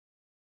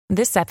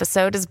This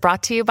episode is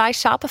brought to you by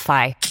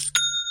Shopify.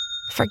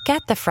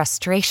 Forget the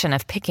frustration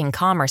of picking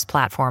commerce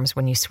platforms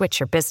when you switch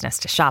your business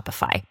to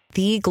Shopify,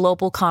 the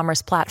global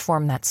commerce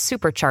platform that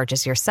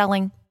supercharges your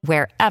selling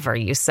wherever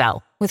you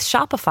sell. With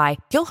Shopify,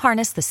 you'll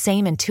harness the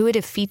same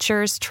intuitive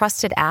features,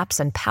 trusted apps,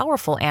 and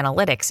powerful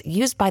analytics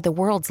used by the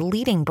world's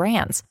leading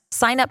brands.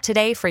 Sign up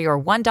today for your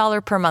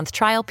 $1 per month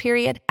trial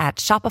period at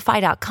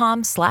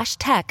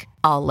shopify.com/tech,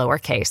 all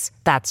lowercase.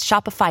 That's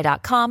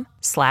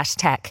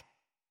shopify.com/tech.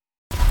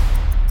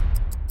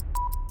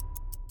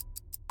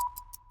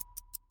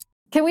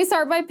 Can we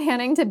start by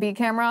panning to B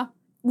camera?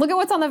 Look at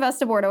what's on the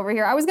Vesta board over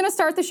here. I was going to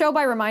start the show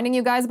by reminding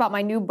you guys about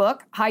my new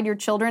book, Hide Your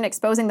Children,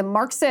 Exposing the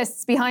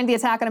Marxists Behind the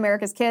Attack on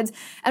America's Kids.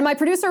 And my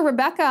producer,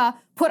 Rebecca,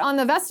 put on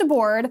the Vesta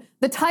board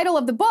the title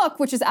of the book,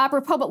 which is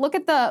apropos, but look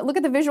at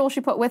the visual she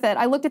put with it.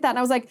 I looked at that and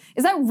I was like,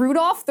 is that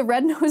Rudolph the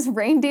red-nosed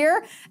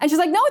reindeer? And she's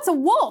like, no, it's a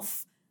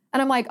wolf.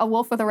 And I'm like, a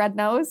wolf with a red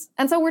nose?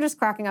 And so we're just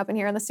cracking up in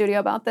here in the studio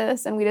about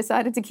this, and we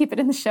decided to keep it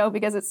in the show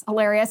because it's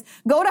hilarious.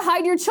 Go to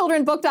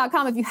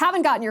hideyourchildrenbook.com if you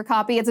haven't gotten your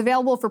copy. It's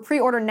available for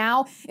pre-order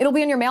now. It'll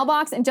be in your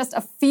mailbox in just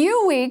a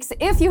few weeks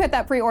if you hit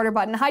that pre-order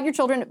button,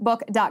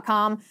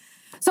 hideyourchildrenbook.com.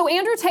 So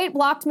Andrew Tate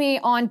blocked me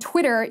on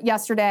Twitter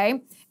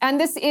yesterday, and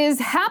this is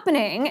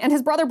happening, and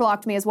his brother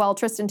blocked me as well,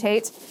 Tristan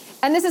Tate,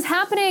 and this is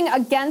happening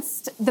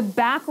against the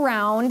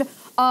background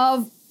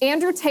of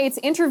Andrew Tate's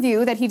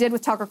interview that he did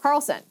with Tucker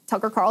Carlson.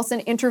 Tucker Carlson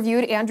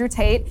interviewed Andrew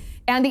Tate,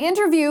 and the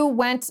interview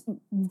went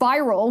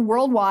viral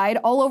worldwide,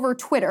 all over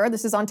Twitter.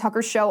 This is on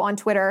Tucker's show on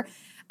Twitter.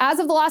 As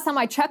of the last time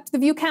I checked the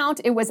view count,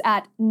 it was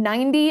at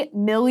 90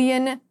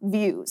 million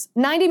views.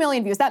 90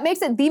 million views. That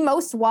makes it the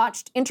most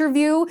watched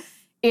interview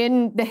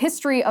in the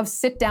history of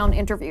sit-down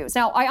interviews.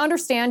 Now, I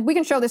understand, we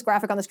can show this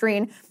graphic on the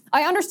screen.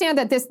 I understand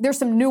that there's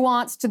some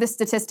nuance to this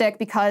statistic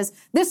because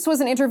this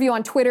was an interview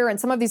on Twitter and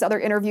some of these other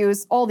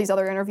interviews, all these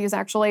other interviews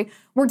actually,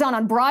 were done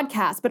on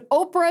broadcast. But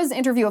Oprah's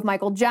interview of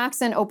Michael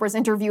Jackson, Oprah's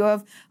interview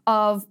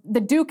of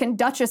the Duke and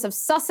Duchess of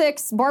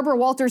Sussex, Barbara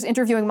Walters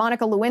interviewing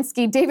Monica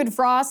Lewinsky, David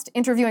Frost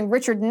interviewing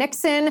Richard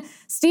Nixon,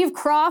 Steve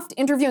Kroft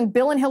interviewing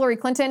Bill and Hillary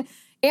Clinton.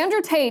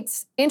 Andrew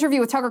Tate's interview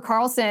with Tucker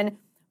Carlson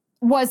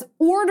was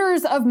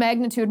orders of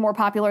magnitude more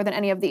popular than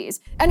any of these.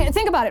 And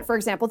think about it, for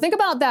example. Think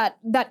about that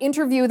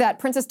interview that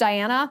Princess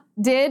Diana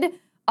did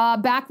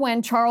back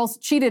when Charles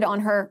cheated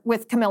on her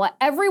with Camilla.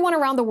 Everyone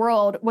around the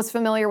world was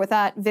familiar with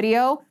that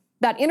video,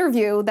 that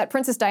interview that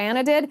Princess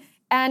Diana did,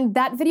 and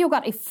that video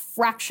got a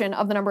fraction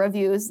of the number of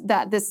views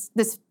that this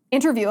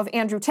interview of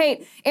Andrew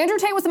Tate. Andrew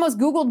Tate was the most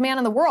Googled man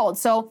in the world.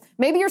 So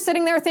maybe you're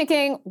sitting there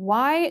thinking,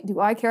 why do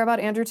I care about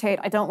Andrew Tate?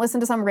 I don't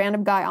listen to some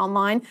random guy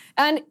online.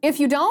 And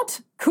if you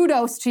don't,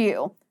 kudos to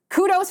you.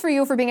 Kudos for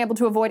you for being able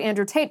to avoid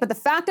Andrew Tate. But the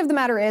fact of the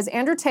matter is,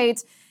 Andrew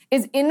Tate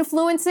is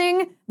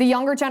influencing the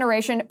younger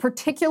generation,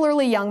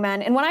 particularly young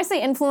men. And when I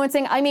say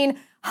influencing, I mean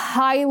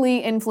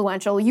highly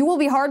influential. You will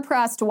be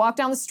hard-pressed to walk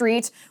down the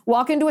street,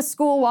 walk into a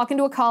school, walk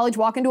into a college,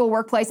 walk into a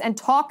workplace, and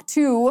talk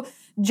to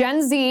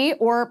Gen Z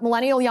or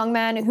millennial young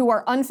men who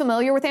are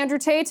unfamiliar with Andrew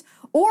Tate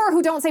or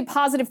who don't say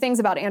positive things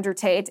about Andrew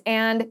Tate.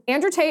 And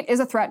Andrew Tate is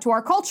a threat to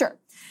our culture.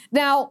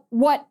 Now,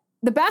 what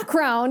the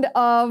background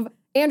of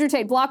Andrew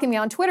Tate blocking me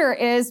on Twitter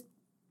is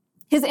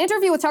his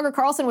interview with Tucker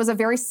Carlson was a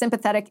very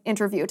sympathetic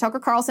interview. Tucker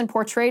Carlson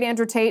portrayed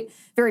Andrew Tate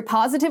very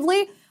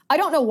positively. I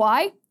don't know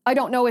why. I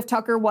don't know if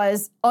Tucker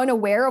was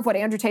unaware of what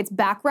Andrew Tate's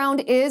background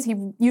is.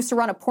 He used to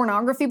run a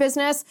pornography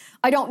business.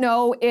 I don't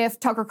know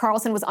if Tucker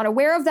Carlson was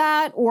unaware of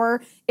that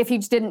or if he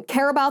just didn't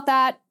care about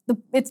that.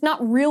 It's not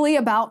really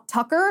about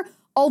Tucker,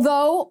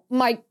 although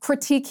my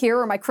critique here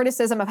or my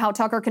criticism of how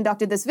Tucker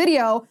conducted this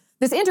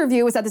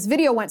interview is that this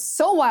video went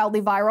so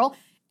wildly viral.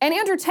 And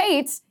Andrew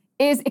Tate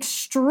is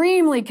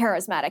extremely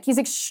charismatic. He's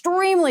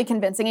extremely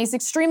convincing. He's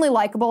extremely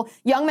likable.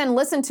 Young men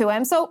listen to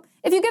him. So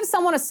if you give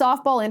someone a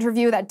softball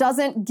interview that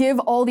doesn't give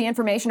all the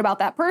information about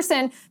that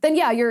person, then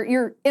yeah,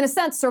 you're in a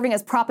sense serving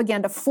as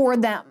propaganda for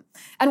them.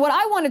 And what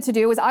I wanted to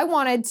do is I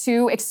wanted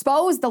to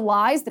expose the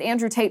lies that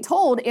Andrew Tate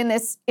told in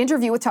this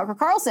interview with Tucker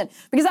Carlson,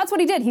 because that's what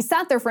he did. He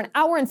sat there for an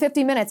hour and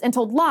 50 minutes and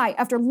told lie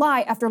after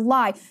lie after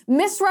lie,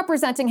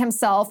 misrepresenting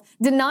himself,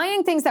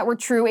 denying things that were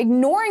true,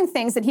 ignoring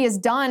things that he has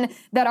done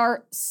that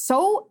are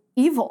so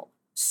evil,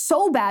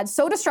 so bad,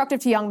 so destructive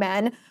to young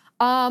men.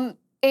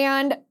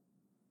 And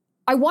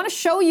I want to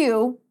show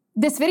you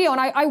this video,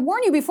 and I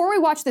warn you before we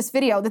watch this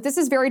video that this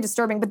is very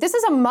disturbing, but this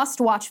is a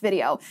must-watch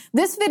video.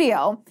 This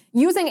video,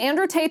 using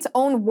Andrew Tate's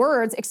own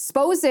words,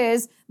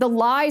 exposes the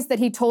lies that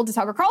he told to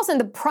Tucker Carlson,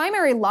 the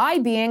primary lie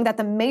being that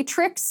the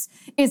Matrix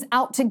is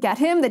out to get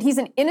him, that he's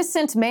an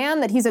innocent man,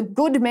 that he's a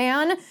good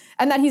man,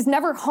 and that he's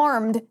never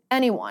harmed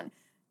anyone.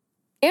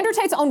 Andrew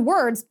Tate's own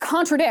words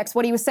contradicts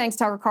what he was saying to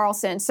Tucker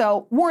Carlson.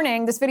 So,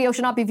 warning, this video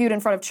should not be viewed in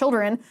front of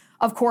children.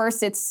 Of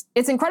course, it's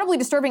incredibly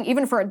disturbing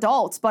even for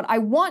adults, but I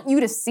want you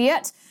to see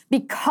it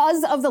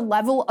because of the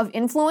level of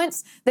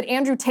influence that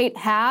Andrew Tate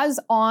has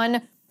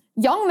on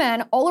young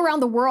men all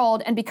around the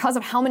world and because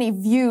of how many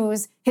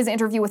views his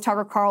interview with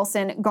Tucker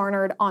Carlson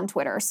garnered on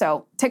Twitter.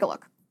 So, take a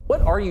look.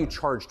 What are you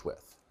charged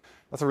with?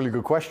 That's a really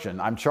good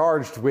question. I'm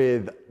charged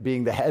with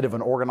being the head of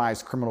an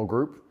organized criminal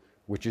group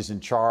which is in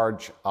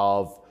charge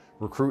of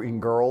recruiting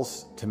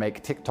girls to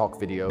make TikTok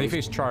videos. They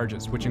face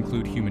charges, which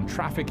include human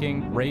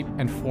trafficking, rape,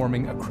 and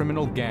forming a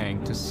criminal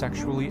gang to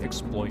sexually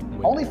exploit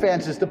women.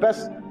 OnlyFans is the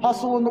best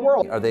hustle in the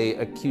world. Are they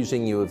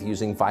accusing you of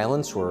using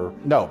violence or?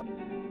 No.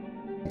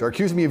 They're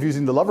accusing me of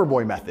using the lover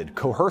boy method,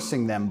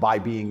 coercing them by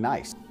being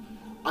nice.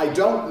 I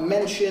don't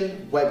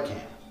mention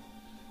webcam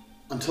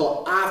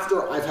until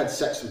after I've had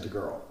sex with the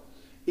girl.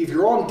 If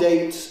you're on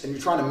dates and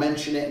you're trying to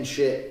mention it and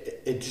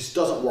shit, it just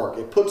doesn't work.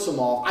 It puts them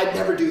off. I'd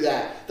never do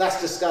that. That's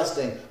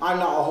disgusting. I'm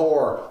not a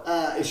whore.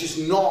 It's just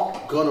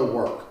not gonna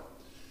work.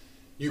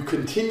 You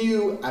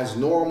continue as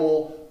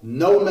normal,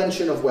 no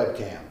mention of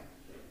webcam.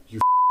 You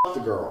f the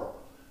girl.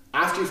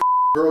 After you f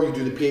the girl, you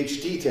do the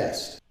PhD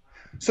test.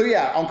 So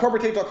yeah, on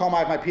CobraTate.com I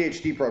have my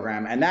PhD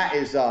program, and that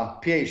is,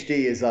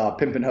 PhD is a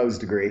pimp and hose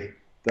degree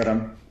that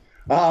I'm,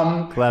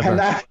 Clever.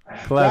 And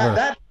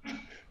Clever.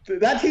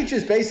 That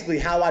teaches basically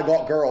how I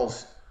got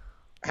girls,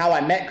 how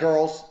I met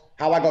girls,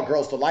 how I got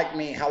girls to like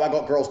me, how I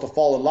got girls to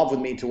fall in love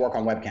with me to work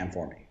on webcam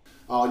for me.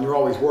 Oh, and you're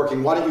always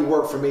working. Why don't you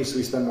work for me so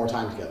we spend more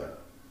time together?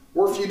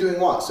 Work for you doing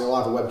what? So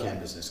I'll have a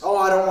webcam business. Oh,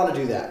 I don't want to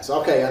do that. So,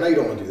 okay, I know you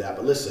don't want to do that,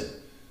 but listen,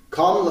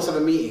 come, let's have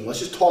a meeting. Let's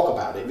just talk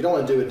about it. If you don't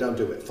want to do it, don't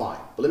do it. Fine.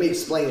 But let me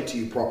explain it to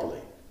you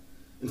properly.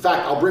 In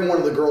fact, I'll bring one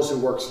of the girls who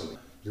works for me.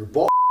 Your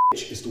boss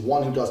bitch is the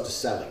one who does the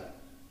selling.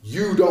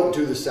 You don't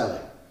do the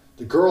selling.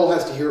 The girl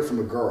has to hear it from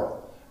a girl.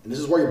 And this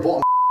is where your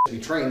bottom to be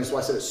trained. That's why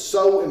I said it's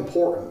so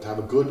important to have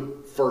a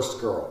good first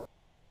girl.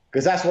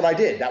 Because that's what I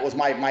did. That was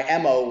my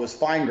MO, was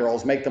find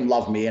girls, make them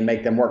love me, and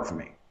make them work for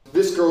me.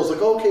 This girl's like,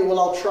 okay, well,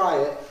 I'll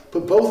try it.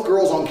 Put both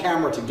girls on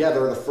camera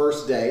together the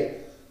first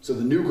day, so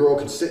the new girl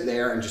could sit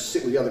there and just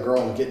sit with the other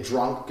girl and get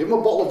drunk. Give him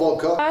a bottle of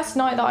vodka. First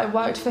night that I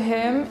worked for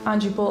him,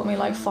 Andrew bought me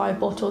like 5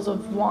 bottles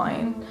of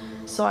wine.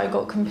 So I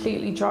got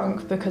completely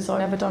drunk because I'd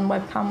never done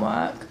webcam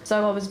work.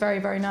 So I was very,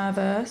 very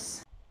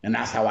nervous. And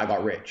that's how I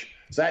got rich.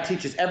 So that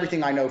teaches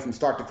everything I know from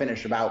start to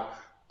finish about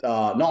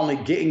not only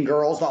getting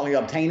girls, not only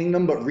obtaining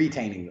them, but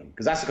retaining them,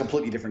 because that's a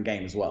completely different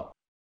game as well.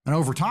 And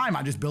over time,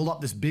 I just built up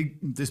this big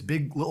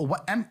little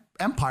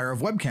empire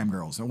of webcam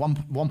girls. At one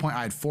point,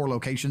 I had 4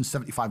 locations,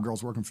 75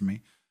 girls working for me.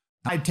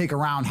 I'd take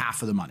around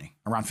half of the money,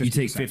 around 50%. You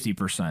take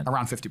 50%.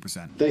 Around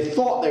 50%. They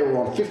thought they were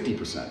on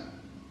 50%.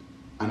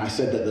 And I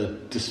said that the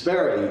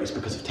disparity is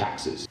because of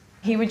taxes.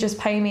 He would just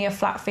pay me a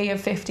flat fee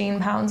of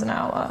 £15 an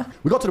hour.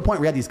 We got to the point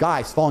where we had these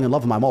guys falling in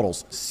love with my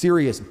models,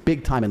 serious,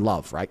 big time in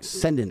love, right?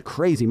 Sending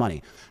crazy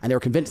money. And they were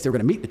convinced they were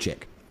gonna meet the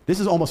chick. This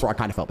is almost where I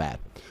kind of felt bad.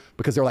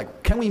 Because they were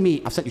like, can we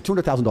meet? I've sent you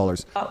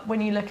 $200,000. But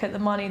when you look at the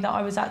money that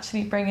I was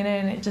actually bringing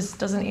in, it just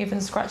doesn't even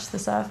scratch the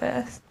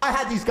surface. I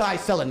had these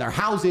guys selling their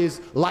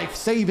houses, life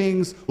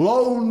savings,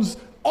 loans,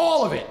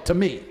 all of it to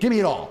me. Give me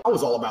it all. I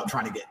was all about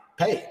trying to get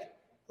paid.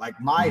 Like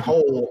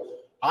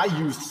I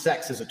used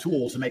sex as a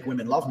tool to make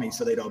women love me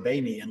so they'd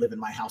obey me and live in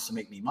my house to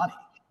make me money.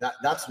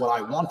 That's what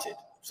I wanted.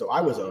 So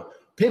I was a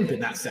pimp in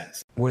that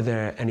sense. Were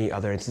there any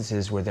other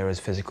instances where there was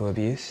physical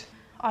abuse?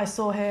 I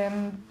saw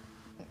him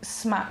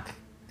smack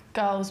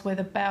girls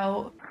with a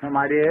belt. Some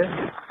ideas?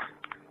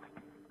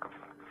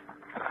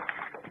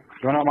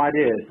 You want some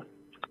ideas?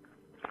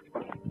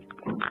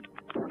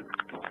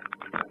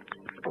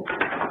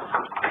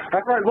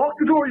 That's right, lock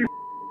the door, you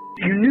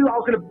knew I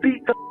was going to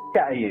beat the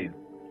out of you.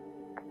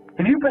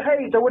 If you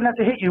behaved, I wouldn't have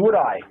to hit you, would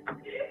I?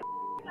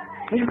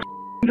 You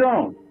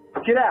don't.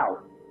 Get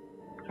out.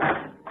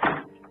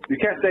 You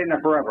can't stay in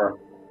there forever.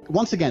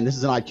 Once again, this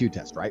is an IQ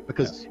test, right?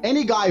 Because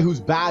any guy who's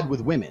bad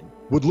with women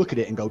would look at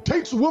it and go,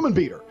 Tate's a woman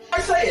beater. I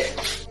say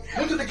it.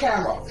 Look at the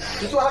camera.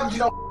 This is what happens, you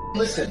don't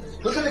listen.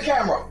 Look at the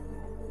camera.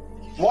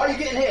 Why are you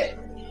getting hit?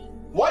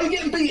 Why are you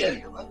getting beaten?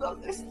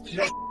 You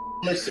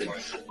don't listen.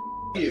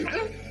 You.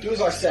 Do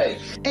as I say.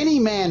 Any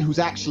man who's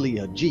actually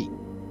a G,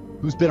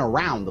 who's been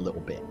around a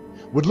little bit,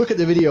 would look at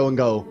the video and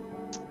go,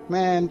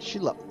 man, she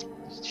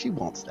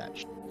wants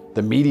that.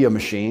 The media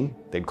machine,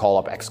 they'd call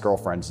up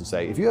ex-girlfriends and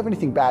say, if you have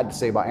anything bad to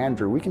say about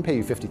Andrew, we can pay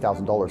you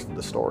 $50,000 for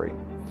the story.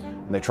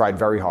 And they tried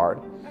very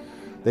hard.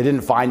 They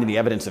didn't find any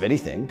evidence of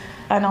anything.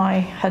 And I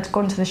had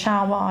gone to the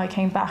shower, I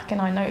came back and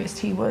I noticed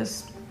he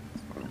was,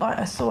 like,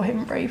 I saw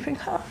him raping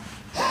her.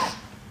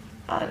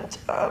 And,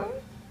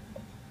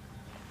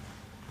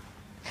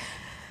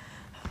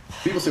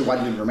 People say, why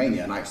did you in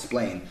Romania? And I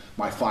explain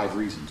my 5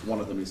 reasons. One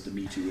of them is the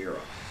Me Too era.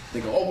 They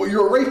go, oh, well,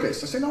 you're a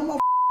rapist. I say, no, I'm not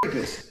a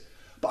rapist.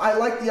 But I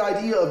like the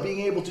idea of being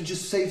able to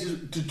just say, to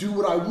do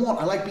what I want.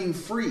 I like being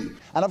free.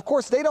 And of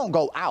course, they don't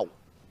go out.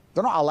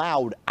 They're not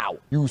allowed out.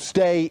 You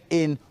stay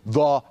in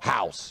the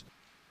house.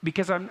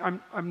 Because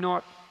I'm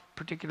not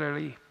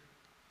particularly,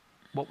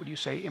 what would you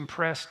say,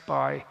 impressed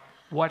by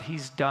what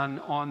he's done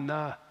on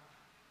the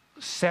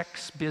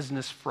sex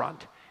business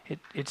front.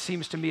 It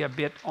seems to me a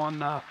bit on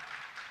the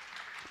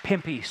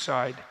pimpy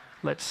side,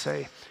 let's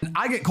say.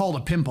 I get called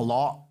a pimp a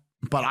lot,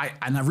 but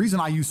and the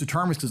reason I use the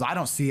term is because I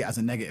don't see it as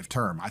a negative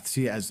term. I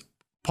see it as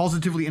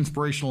positively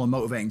inspirational and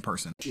motivating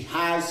person. She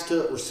has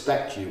to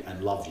respect you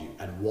and love you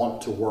and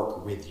want to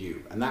work with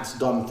you. And that's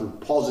done through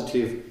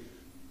positively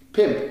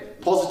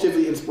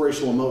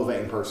inspirational and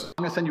motivating person.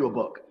 I'm gonna send you a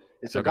book.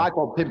 It's a guy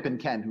called Pimpin'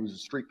 Ken, who was a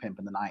street pimp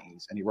in the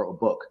 90s, and he wrote a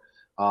book,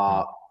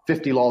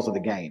 50 Laws of the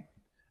Game.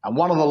 And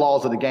one of the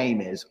laws of the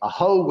game is a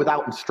hoe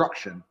without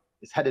instruction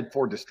is headed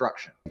for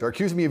destruction. They're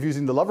accusing me of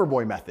using the lover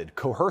boy method,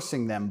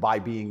 coercing them by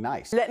being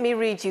nice. Let me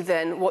read you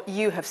then what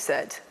you have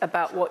said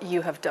about what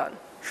you have done.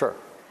 Sure.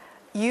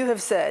 You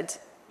have said,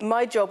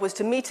 my job was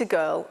to meet a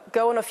girl,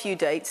 go on a few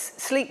dates,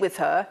 sleep with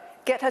her,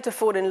 get her to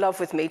fall in love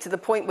with me to the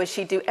point where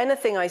she'd do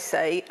anything I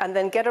say, and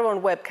then get her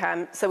on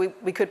webcam so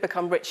we could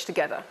become rich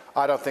together.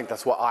 I don't think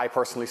that's what I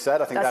personally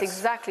said. I think that's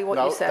exactly what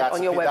you said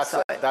on your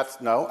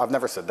website. No, I've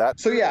never said that.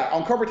 So yeah,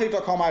 on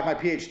CobraTate.com, I have my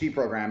PhD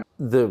program.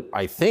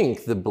 I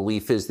think the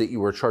belief is that you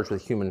were charged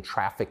with human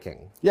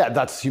trafficking. Yeah,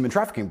 that's human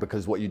trafficking,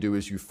 because what you do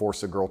is you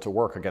force a girl to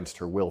work against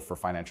her will for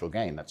financial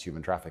gain. That's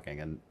human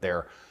trafficking. And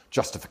their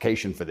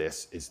justification for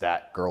this is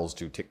that girls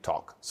do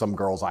TikTok. Some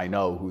girls I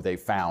know who they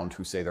found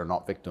who say they're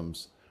not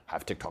victims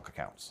have TikTok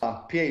accounts.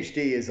 PhD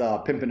is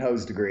a pimp and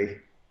hose degree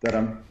that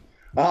I'm.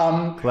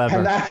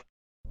 Clever.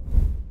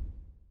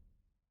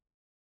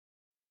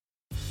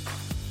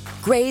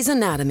 Grey's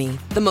Anatomy,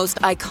 the most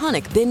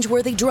iconic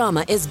binge-worthy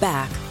drama, is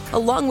back,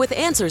 along with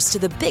answers to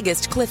the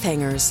biggest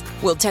cliffhangers.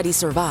 Will Teddy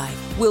survive?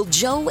 Will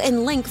Joe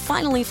and Link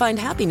finally find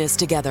happiness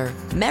together?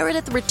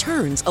 Meredith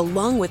returns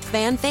along with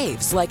fan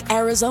faves like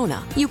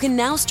Arizona. You can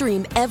now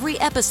stream every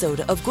episode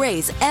of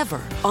Grey's ever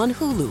on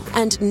Hulu,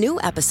 and new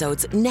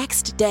episodes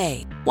next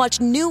day. Watch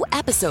new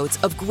episodes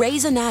of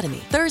Grey's Anatomy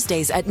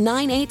Thursdays at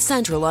 9/8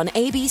 Central on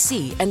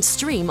ABC and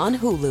stream on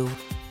Hulu.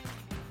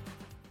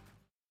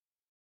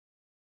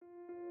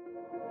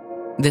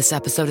 This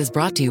episode is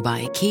brought to you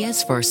by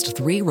Kia's first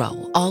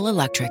 3-row,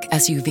 all-electric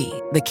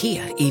SUV, the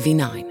Kia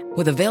EV9,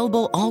 with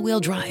available all-wheel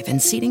drive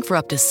and seating for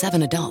up to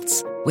 7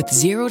 adults, with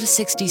 0 to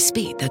 60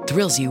 speed that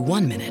thrills you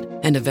 1 minute,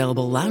 and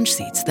available lounge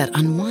seats that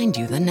unwind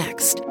you the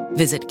next.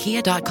 Visit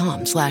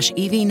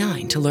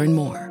kia.com/EV9 to learn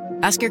more.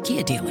 Ask your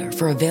Kia dealer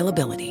for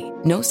availability.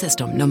 No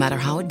system, no matter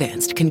how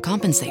advanced, can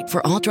compensate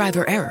for all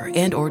driver error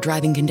and or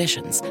driving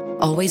conditions.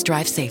 Always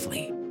drive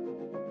safely.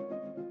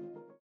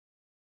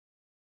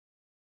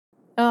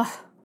 Ugh.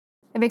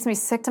 It makes me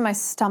sick to my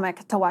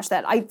stomach to watch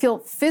that. I feel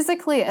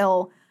physically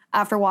ill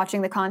after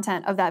watching the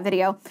content of that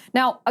video.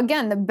 Now,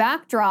 again, the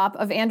backdrop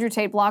of Andrew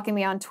Tate blocking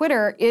me on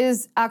Twitter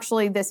is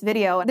actually this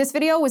video. This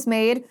video was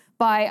made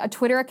by a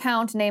Twitter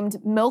account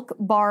named Milk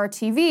Bar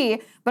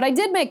TV, but I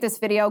did make this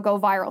video go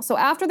viral. So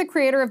after the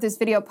creator of this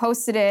video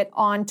posted it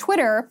on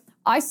Twitter,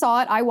 I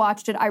saw it, I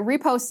watched it, I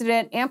reposted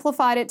it,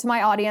 amplified it to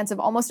my audience of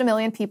almost 1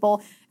 million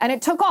people, and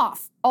it took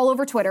off all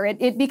over Twitter.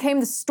 It became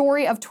the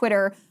story of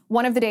Twitter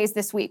one of the days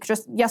this week,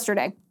 just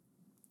yesterday.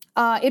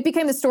 It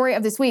became the story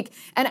of this week.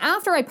 And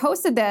after I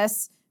posted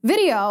this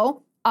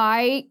video,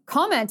 I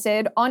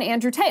commented on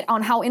Andrew Tate,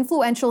 on how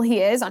influential he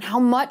is, on how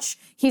much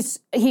he's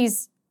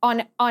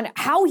on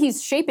how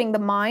he's shaping the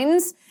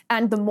minds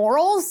and the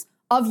morals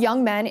of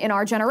young men in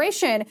our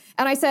generation.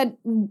 And I said,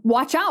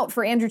 watch out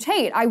for Andrew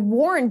Tate. I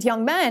warned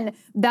young men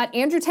that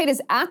Andrew Tate is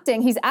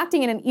acting, he's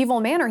acting in an evil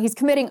manner. He's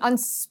committing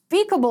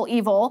unspeakable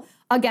evil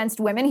against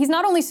women. He's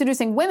not only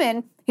seducing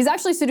women, he's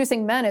actually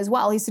seducing men as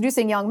well. He's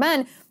seducing young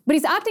men, but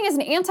he's acting as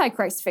an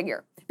antichrist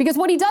figure. Because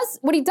what he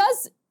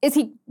does is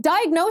he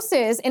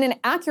diagnoses in an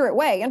accurate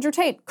way. Andrew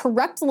Tate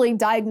correctly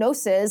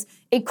diagnoses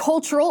a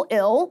cultural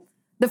ill,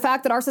 the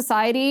fact that our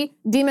society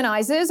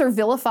demonizes or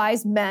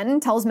vilifies men,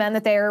 tells men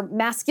that their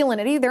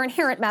masculinity, their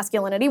inherent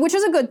masculinity, which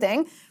is a good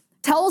thing,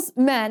 tells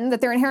men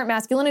that their inherent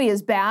masculinity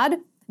is bad,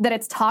 that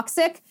it's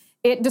toxic.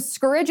 It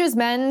discourages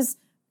men's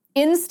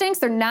instincts,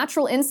 their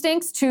natural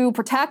instincts to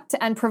protect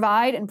and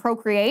provide and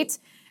procreate.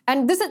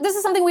 And this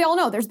is something we all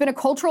know. There's been a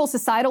cultural,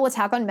 societal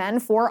attack on men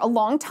for a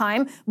long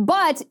time.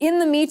 But in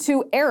the Me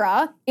Too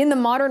era, in the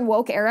modern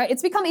woke era,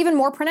 it's become even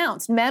more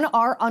pronounced. Men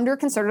are under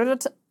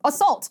concerted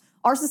assault.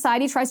 Our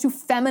society tries to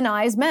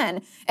feminize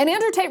men. And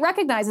Andrew Tate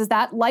recognizes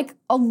that, like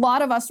a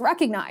lot of us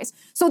recognize.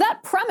 So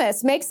that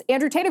premise makes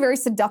Andrew Tate a very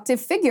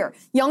seductive figure.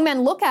 Young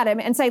men look at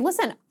him and say,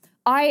 listen,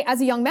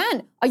 as a young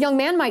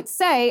man might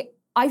say,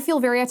 I feel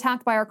very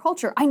attacked by our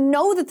culture. I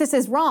know that this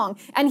is wrong.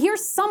 And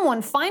here's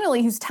someone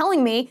finally who's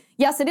telling me,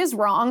 yes, it is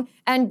wrong,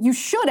 and you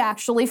should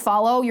actually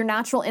follow your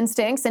natural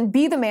instincts and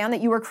be the man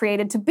that you were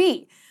created to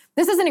be.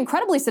 This is an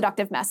incredibly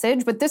seductive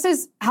message, but this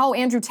is how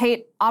Andrew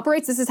Tate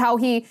operates. This is how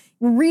he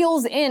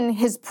reels in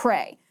his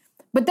prey.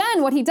 But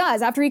then what he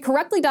does, after he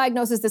correctly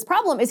diagnoses this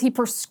problem, is he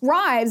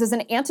prescribes, as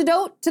an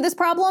antidote to this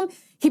problem,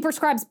 he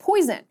prescribes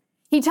poison.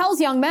 He tells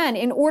young men,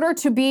 in order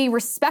to be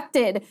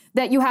respected,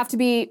 that you have to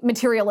be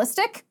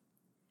materialistic,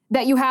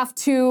 that you have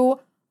to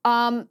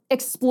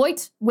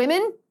exploit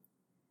women,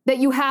 that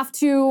you have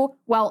to,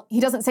 well, he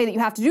doesn't say that you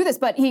have to do this,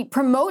 but he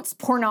promotes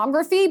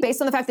pornography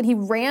based on the fact that he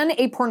ran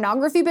a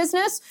pornography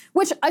business,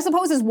 which I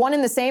suppose is one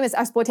and the same as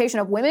exploitation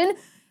of women.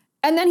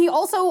 And then he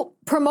also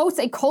promotes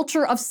a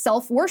culture of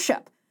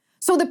self-worship.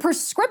 So the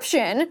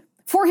prescription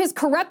for his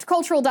correct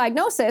cultural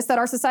diagnosis that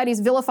our society is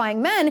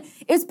vilifying men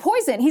is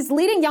poison. He's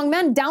leading young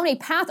men down a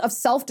path of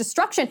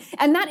self-destruction,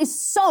 and that is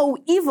so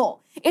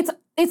evil. It's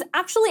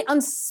actually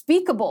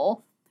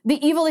unspeakable,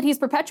 the evil that he's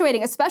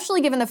perpetuating, especially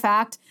given the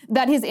fact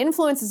that his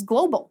influence is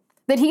global.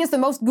 that he is the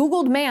most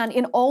Googled man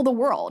in all the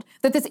world,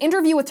 that this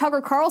interview with Tucker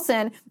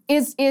Carlson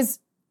is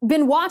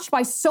been watched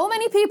by so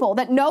many people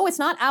that no, it's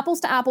not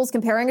apples to apples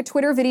comparing a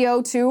Twitter video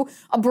to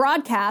a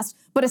broadcast,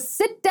 but a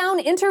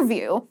sit-down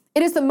interview.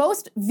 It is the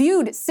most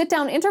viewed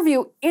sit-down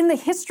interview in the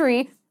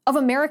history of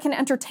American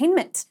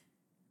entertainment.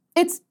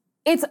 I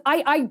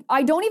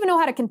don't even know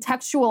how to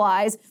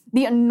contextualize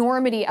the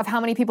enormity of how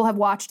many people have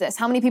watched this,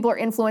 how many people are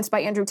influenced by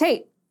Andrew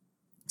Tate.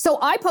 So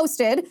I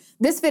posted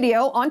this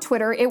video on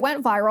Twitter, it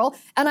went viral,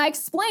 and I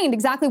explained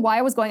exactly why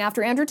I was going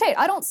after Andrew Tate.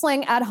 I don't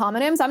sling ad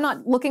hominems. I'm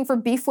not looking for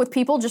beef with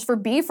people just for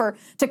beef or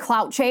to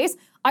clout chase.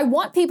 I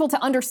want people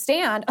to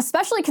understand,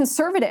 especially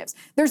conservatives.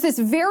 There's this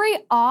very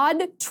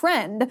odd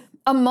trend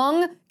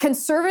among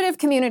conservative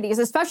communities,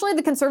 especially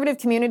the conservative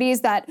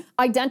communities that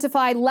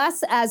identify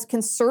less as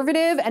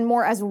conservative and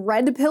more as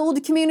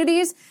red-pilled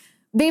communities.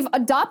 They've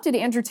adopted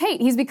Andrew Tate.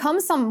 He's become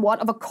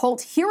somewhat of a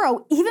cult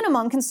hero, even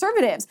among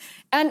conservatives.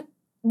 And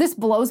this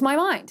blows my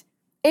mind.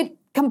 It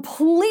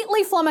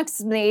completely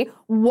flummoxes me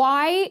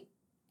why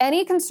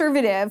any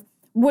conservative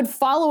would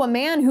follow a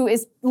man who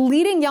is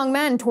leading young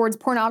men towards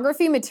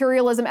pornography,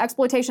 materialism,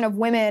 exploitation of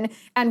women,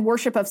 and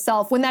worship of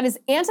self, when that is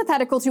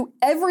antithetical to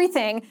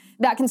everything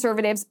that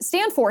conservatives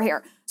stand for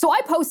here. So I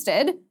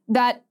posted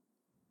that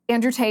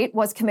Andrew Tate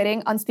was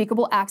committing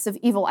unspeakable acts of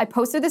evil. I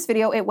posted this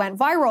video, it went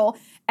viral,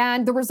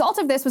 and the result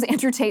of this was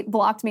Andrew Tate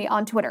blocked me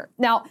on Twitter.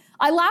 Now,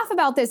 I laugh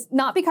about this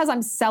not because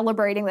I'm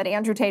celebrating that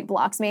Andrew Tate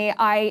blocks me.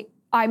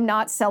 I'm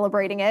not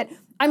celebrating it.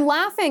 I'm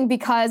laughing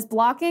because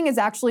blocking is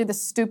actually the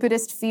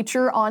stupidest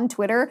feature on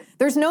Twitter.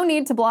 There's no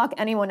need to block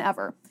anyone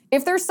ever.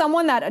 If there's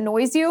someone that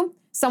annoys you,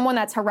 someone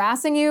that's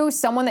harassing you,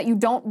 someone that you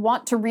don't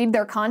want to read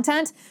their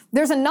content,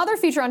 there's another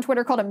feature on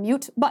Twitter called a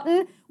mute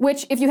button,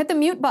 which if you hit the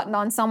mute button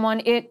on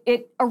someone,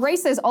 it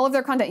erases all of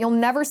their content. You'll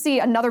never see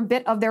another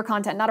bit of their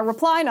content, not a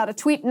reply, not a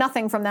tweet,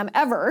 nothing from them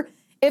ever,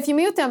 if you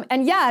mute them.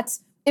 And yet,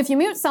 if you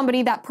mute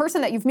somebody, that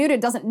person that you've muted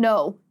doesn't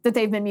know that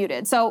they've been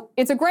muted. So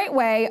it's a great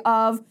way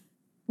of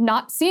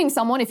not seeing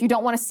someone if you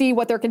don't want to see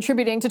what they're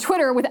contributing to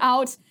Twitter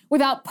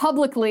without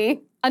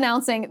publicly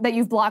announcing that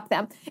you've blocked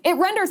them. It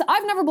renders,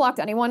 I've never blocked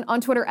anyone on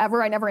Twitter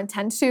ever. I never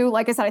intend to.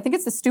 Like I said, I think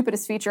it's the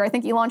stupidest feature. I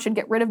think Elon should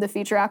get rid of the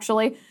feature,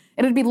 actually.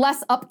 It would be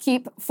less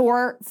upkeep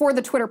for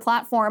the Twitter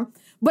platform.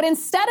 But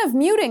instead of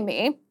muting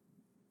me,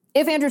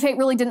 if Andrew Tate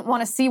really didn't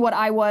want to see what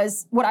I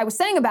was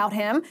saying about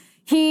him,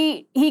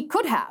 he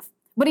could have.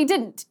 But he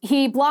didn't.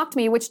 He blocked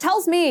me, which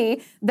tells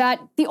me that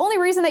the only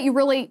reason that you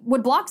really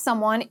would block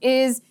someone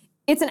is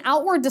it's an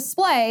outward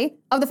display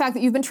of the fact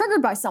that you've been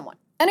triggered by someone.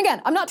 And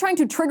again, I'm not trying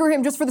to trigger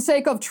him just for the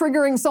sake of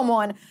triggering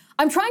someone.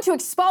 I'm trying to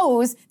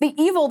expose the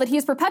evil that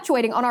he's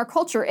perpetuating on our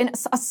culture, and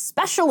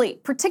especially,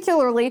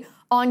 particularly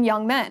on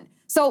young men.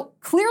 So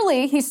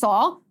clearly he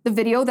saw the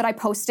video that I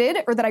posted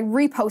or that I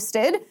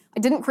reposted. I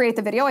didn't create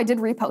the video, I did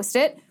repost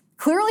it.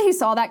 Clearly he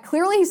saw that,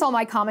 clearly he saw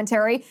my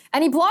commentary,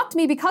 and he blocked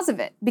me because of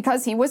it,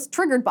 because he was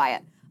triggered by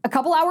it. A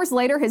couple hours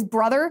later, his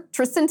brother,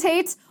 Tristan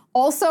Tate,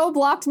 also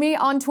blocked me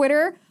on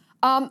Twitter.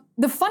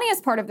 The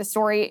funniest part of the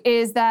story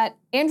is that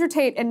Andrew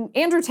Tate,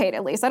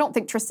 at least, I don't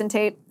think Tristan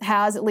Tate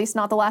has, at least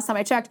not the last time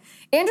I checked,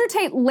 Andrew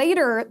Tate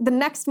later, the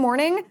next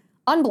morning,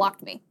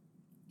 unblocked me.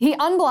 He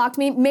unblocked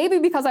me, maybe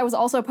because I was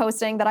also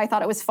posting that I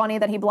thought it was funny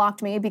that he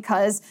blocked me,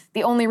 because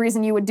the only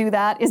reason you would do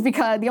that is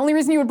because, the only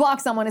reason you would block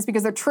someone is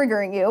because they're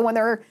triggering you, when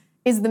there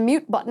is the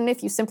mute button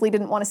if you simply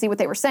didn't want to see what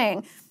they were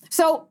saying.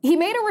 So he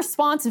made a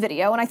response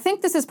video, and I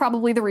think this is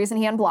probably the reason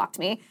he unblocked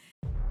me.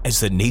 As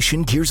the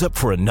nation gears up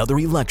for another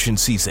election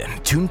season,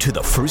 tune to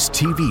the First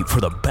TV for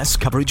the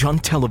best coverage on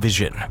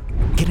television.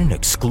 Get an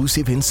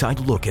exclusive inside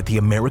look at the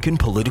American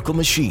political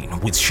machine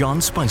with Sean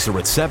Spicer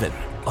at 7.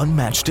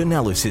 Unmatched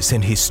analysis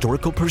and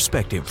historical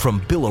perspective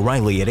from Bill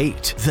O'Reilly at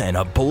 8. Then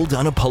a bold,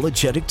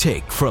 unapologetic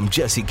take from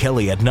Jesse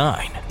Kelly at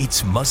 9.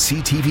 It's must-see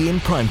TV in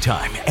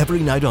primetime every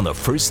night on the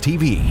First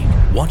TV.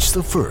 Watch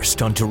The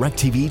First on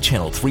DirecTV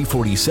Channel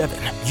 347,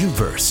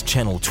 UVerse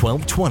Channel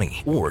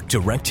 1220, or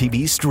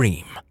DirecTV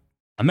Stream.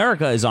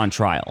 America is on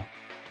trial.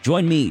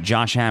 Join me,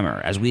 Josh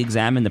Hammer, as we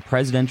examine the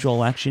presidential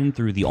election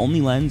through the only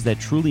lens that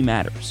truly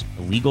matters,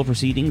 the legal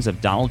proceedings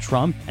of Donald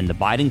Trump and the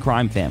Biden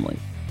crime family.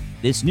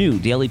 This new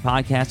daily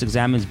podcast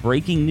examines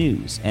breaking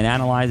news and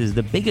analyzes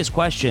the biggest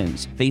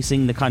questions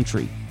facing the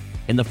country.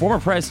 Can the former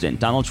president,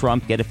 Donald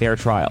Trump, get a fair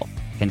trial?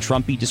 Can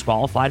Trump be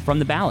disqualified from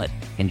the ballot?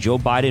 Can Joe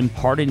Biden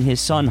pardon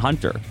his son,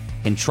 Hunter?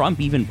 Can Trump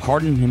even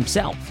pardon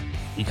himself?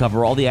 We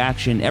cover all the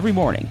action every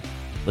morning.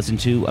 Listen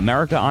to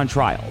America on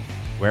Trial,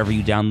 wherever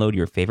you download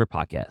your favorite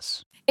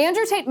podcasts.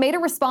 Andrew Tate made a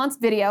response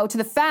video to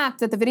the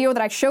fact that the video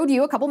that I showed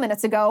you a couple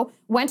minutes ago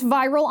went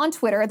viral on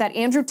Twitter, that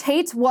Andrew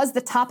Tate was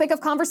the topic of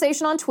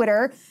conversation on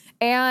Twitter,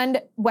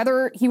 and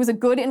whether he was a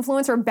good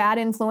influence or a bad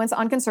influence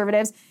on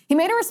conservatives. He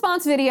made a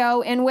response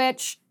video in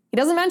which he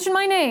doesn't mention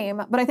my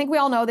name, but I think we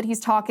all know that he's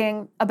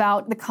talking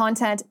about the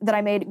content that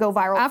I made go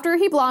viral. After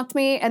he blocked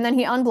me and then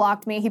he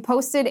unblocked me, he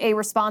posted a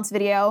response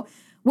video,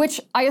 which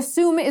I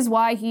assume is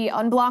why he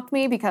unblocked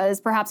me,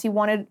 because perhaps he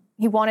wanted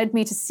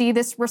me to see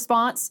this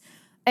response.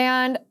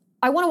 And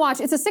I want to watch,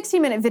 it's a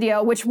 16-minute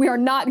video, which we are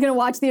not going to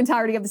watch the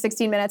entirety of the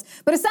 16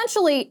 minutes. But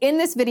essentially, in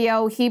this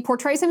video, he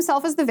portrays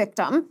himself as the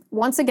victim.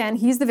 Once again,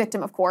 he's the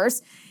victim, of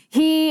course.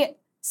 He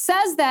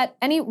says that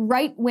any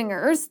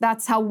right-wingers,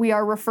 that's how we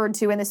are referred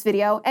to in this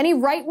video, any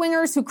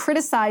right-wingers who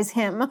criticize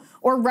him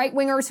or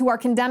right-wingers who are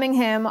condemning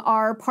him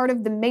are part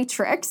of the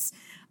Matrix.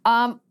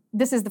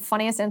 This is the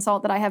funniest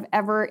insult that I have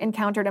ever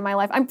encountered in my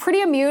life. I'm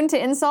pretty immune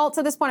to insults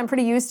at this point. I'm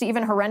pretty used to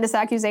even horrendous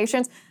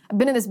accusations. I've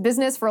been in this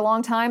business for a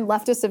long time.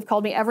 Leftists have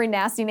called me every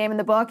nasty name in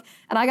the book.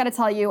 And I gotta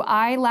tell you,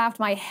 I laughed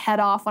my head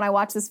off when I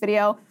watched this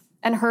video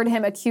and heard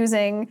him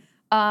accusing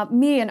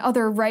me and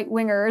other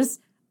right-wingers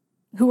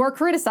who are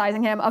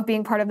criticizing him of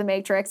being part of the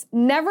Matrix.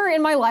 Never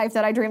in my life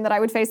did I dream that I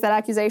would face that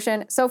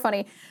accusation. So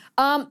funny.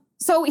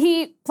 So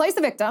he plays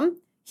the victim.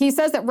 He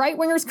says that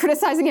right-wingers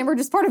criticizing him are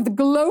just part of the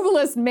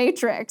globalist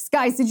matrix.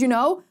 Guys, did you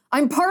know?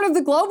 I'm part of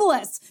the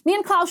globalists. Me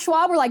and Klaus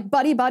Schwab were like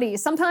buddy-buddy.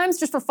 Sometimes,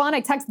 just for fun,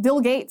 I text Bill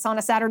Gates on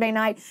a Saturday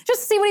night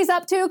just to see what he's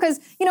up to, because,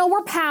 you know,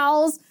 we're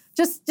pals,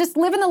 just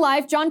living the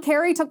life. John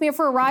Kerry took me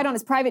for a ride on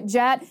his private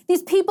jet.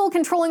 These people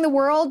controlling the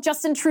world,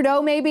 Justin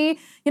Trudeau maybe,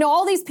 you know,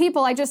 all these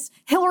people,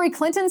 Hillary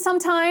Clinton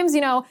sometimes,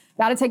 you know,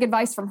 gotta take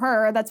advice from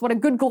her. That's what a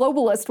good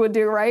globalist would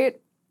do, right?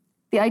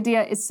 The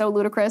idea is so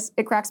ludicrous,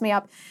 it cracks me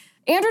up.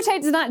 Andrew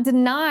Tate did not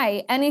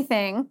deny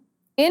anything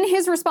in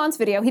his response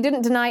video. He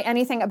didn't deny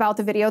anything about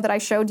the video that I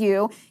showed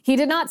you. He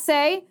did not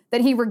say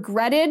that he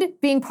regretted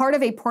being part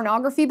of a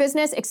pornography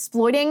business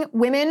exploiting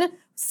women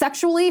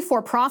sexually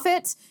for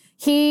profit.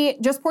 He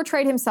just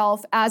portrayed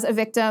himself as a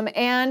victim,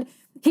 and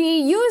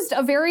he used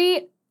a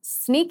very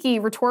sneaky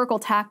rhetorical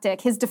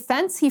tactic. His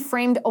defense he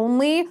framed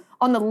only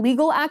on the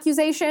legal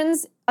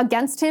accusations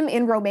against him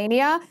in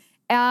Romania.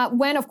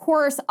 When, of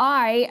course,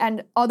 I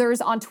and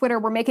others on Twitter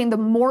were making the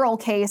moral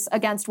case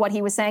against what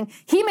he was saying,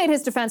 he made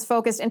his defense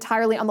focused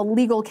entirely on the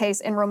legal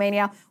case in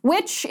Romania,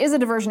 which is a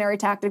diversionary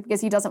tactic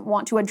because he doesn't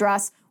want to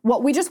address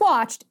what we just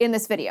watched in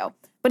this video.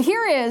 But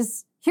here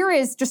is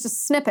just a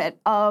snippet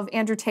of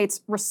Andrew Tate's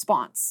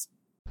response.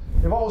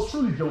 If I was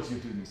truly guilty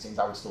of doing these things,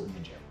 I would still be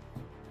in jail.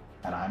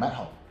 And I am at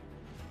home.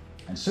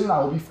 And soon I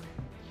will be free.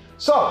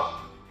 So,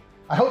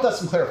 I hope that's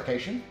some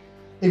clarification.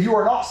 If you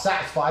are not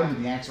satisfied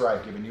with the answer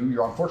I've given you,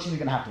 you're unfortunately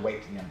going to have to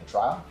wait to the end of the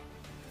trial.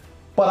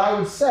 But I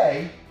would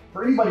say,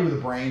 for anybody with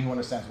a brain who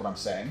understands what I'm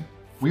saying,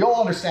 we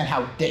all understand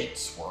how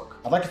dates work.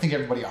 I'd like to think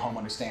everybody at home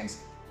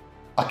understands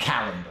a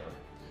calendar.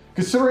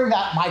 Considering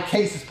that my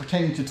case is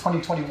pertaining to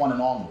 2021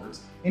 and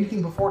onwards,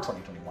 anything before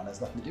 2021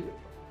 has nothing to do with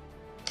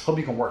it. Hope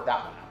you can work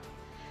that one out.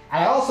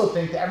 And I also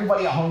think that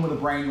everybody at home with a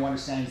brain who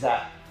understands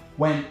that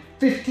when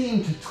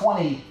 15 to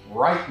 20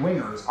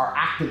 right-wingers are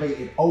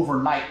activated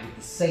overnight with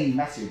the same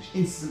message,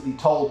 instantly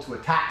told to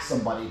attack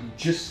somebody who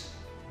just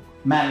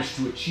managed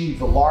to achieve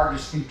the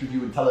largest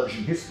interview in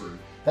television history,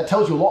 that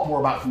tells you a lot more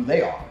about who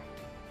they are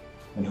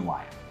than who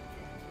I am.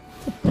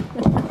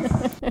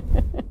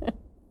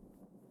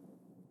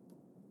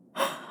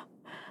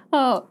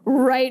 Oh,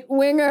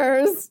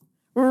 right-wingers.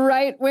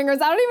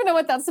 Right-wingers. I don't even know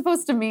what that's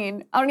supposed to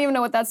mean.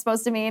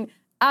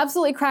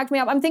 Absolutely cracked me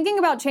up. I'm thinking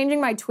about changing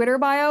my Twitter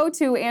bio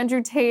to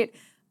Andrew Tate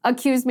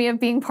accused me of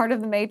being part of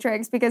the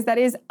Matrix, because that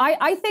is,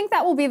 I think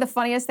that will be the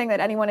funniest thing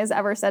that anyone has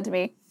ever said to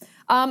me.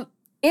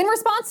 In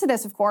response to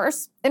this, of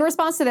course, and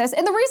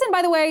the reason,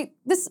 by the way,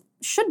 this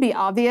should be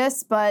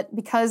obvious, but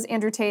because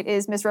Andrew Tate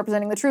is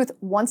misrepresenting the truth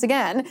once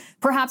again,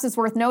 perhaps it's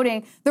worth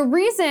noting, the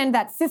reason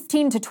that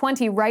 15 to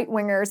 20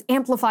 right-wingers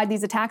amplified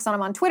these attacks on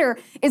him on Twitter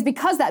is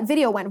because that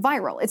video went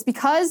viral. It's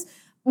because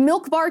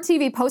Milk Bar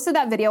TV posted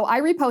that video, I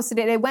reposted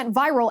it, it went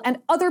viral, and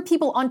other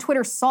people on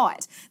Twitter saw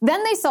it.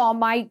 Then they saw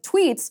my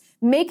tweets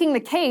making the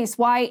case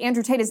why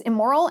Andrew Tate is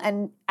immoral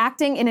and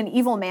acting in an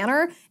evil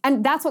manner,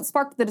 and that's what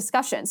sparked the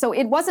discussion. So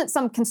it wasn't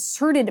some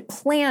concerted,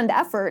 planned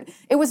effort.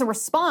 It was a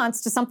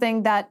response to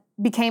something that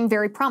became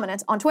very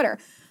prominent on Twitter.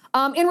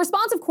 In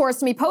response, of course,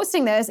 to me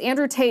posting this,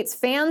 Andrew Tate's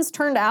fans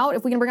turned out.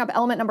 If we can bring up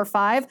element number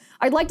 5,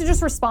 I'd like to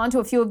just respond to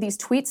a few of these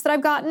tweets that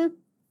I've gotten.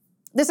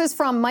 This is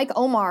from Mike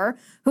Omar,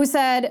 who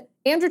said,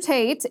 Andrew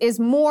Tate is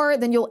more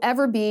than you'll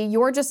ever be.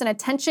 You're just an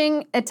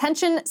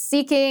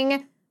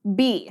attention-seeking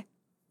bee.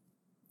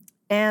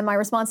 And my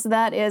response to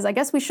that is, I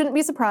guess we shouldn't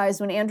be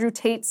surprised when Andrew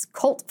Tate's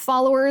cult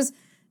followers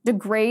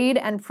degrade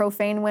and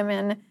profane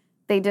women.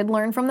 They did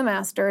learn from the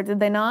master,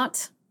 did they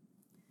not?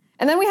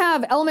 And then we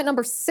have element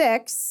number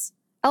 6.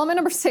 Element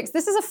number 6,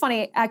 this is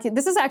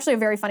actually a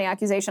very funny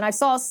accusation. I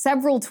saw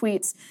several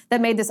tweets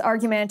that made this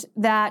argument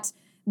that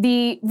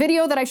the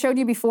video that I showed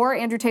you before,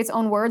 Andrew Tate's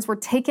own words, were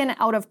taken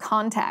out of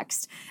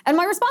context. And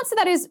my response to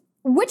that is,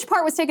 which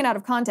part was taken out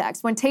of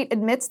context? When Tate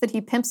admits that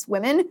he pimps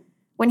women?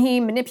 When he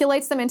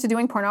manipulates them into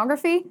doing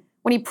pornography?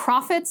 When he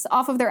profits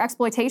off of their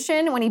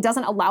exploitation? When he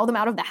doesn't allow them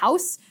out of the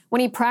house? When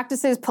he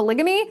practices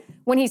polygamy?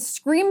 When he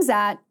screams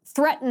at,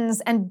 threatens,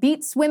 and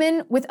beats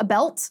women with a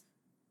belt?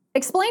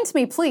 Explain to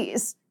me,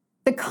 please,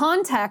 the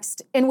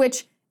context in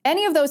which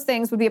any of those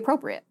things would be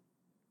appropriate.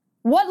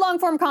 What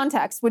long-form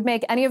context would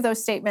make any of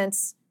those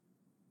statements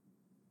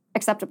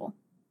acceptable?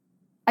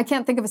 I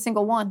can't think of a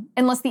single one,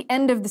 unless the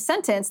end of the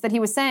sentence that he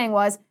was saying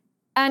was,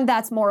 and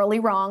that's morally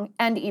wrong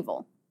and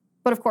evil.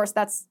 But of course,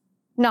 that's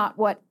not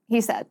what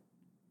he said.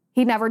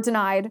 He never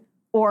denied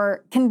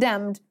or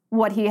condemned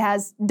what he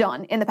has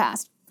done in the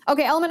past.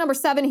 Okay, element number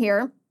 7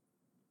 here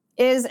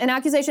is an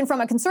accusation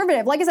from a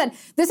conservative. Like I said,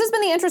 this has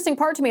been the interesting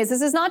part to me, is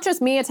this is not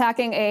just me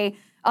attacking a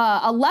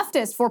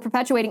leftist for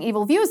perpetuating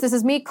evil views. This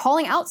is me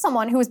calling out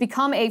someone who has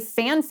become a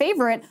fan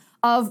favorite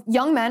of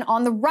young men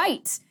on the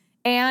right.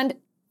 And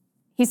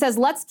he says,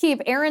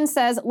 Aaron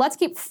says, let's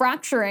keep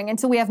fracturing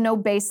until we have no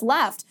base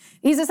left.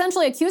 He's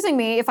essentially accusing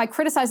me, if I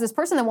criticize this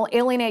person, then we'll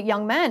alienate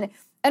young men.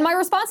 And my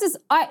response is,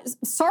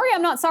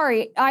 I'm not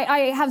sorry.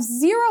 I have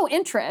zero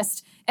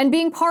interest in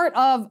being part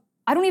of,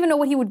 I don't even know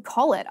what he would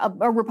call it,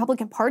 a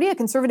Republican Party, a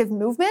conservative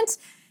movement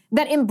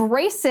that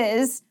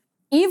embraces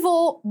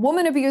evil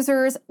woman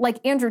abusers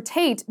like Andrew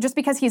Tate just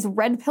because he's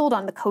red-pilled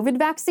on the COVID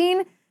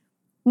vaccine.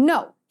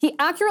 No, he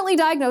accurately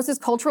diagnoses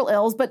cultural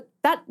ills, but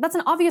that's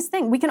an obvious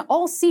thing. We can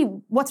all see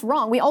what's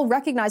wrong. We all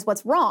recognize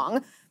what's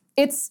wrong.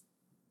 It's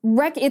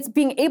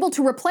being able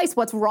to replace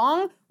what's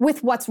wrong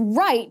with what's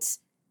right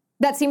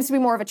that seems to be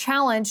more of a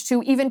challenge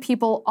to even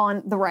people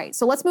on the right.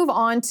 So let's move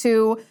on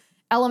to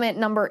element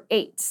number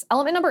 8.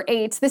 Element number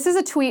 8, this is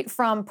a tweet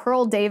from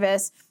Pearl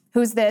Davis,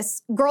 who's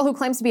this girl who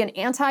claims to be an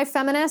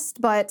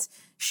anti-feminist, but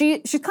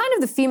she's kind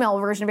of the female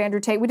version of Andrew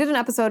Tate. We did an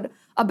episode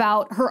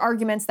about her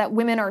arguments that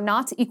women are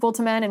not equal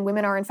to men and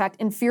women are in fact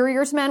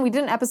inferior to men. We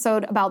did an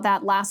episode about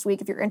that last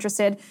week if you're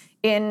interested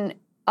in,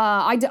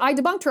 I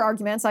debunked her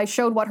arguments. I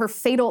showed what the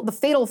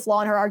fatal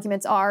flaw in her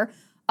arguments are.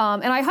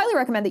 And I highly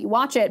recommend that you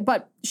watch it.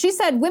 But she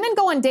said, women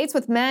go on dates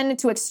with men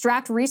to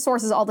extract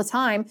resources all the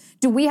time.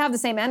 Do we have the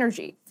same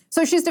energy?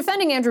 So she's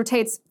defending Andrew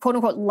Tate's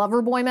quote-unquote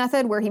lover boy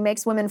method, where he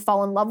makes women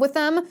fall in love with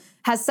them,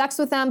 has sex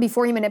with them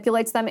before he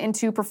manipulates them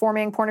into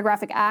performing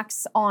pornographic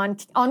acts on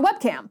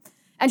webcam.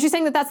 And she's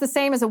saying that that's the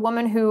same as a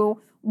woman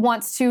who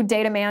wants to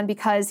date a man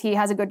because he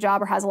has a good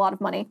job or has a lot of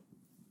money.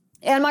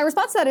 And my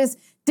response to that is,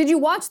 did you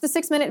watch the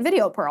 6-minute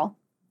video, Pearl?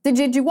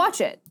 Did you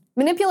watch it?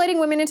 Manipulating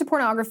women into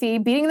pornography,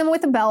 beating them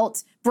with a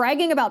belt,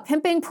 bragging about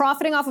pimping,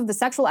 profiting off of the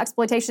sexual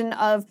exploitation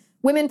of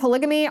women,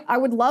 polygamy. I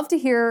would love to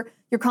hear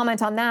your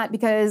comment on that,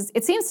 because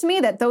it seems to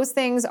me that those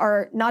things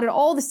are not at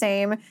all the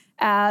same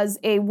as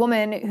a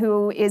woman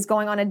who is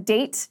going on a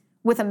date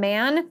with a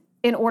man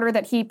in order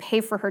that he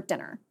pay for her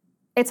dinner.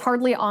 It's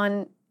hardly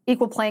on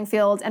equal playing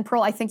field. And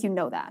Pearl, I think you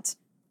know that.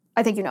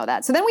 I think you know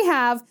that. So then we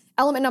have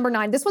element number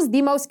 9. This was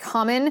the most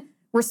common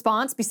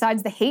response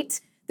besides the hate.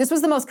 This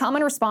was the most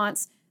common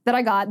response that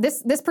I got.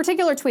 This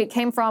particular tweet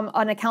came from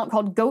an account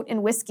called Goat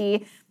and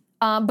Whiskey.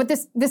 But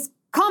this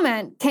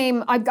comment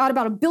came, I've got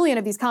about 1 billion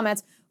of these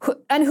comments.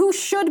 And who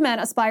should men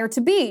aspire to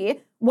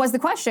be was the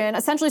question,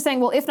 essentially saying,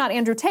 well, if not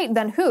Andrew Tate,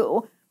 then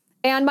who?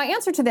 And my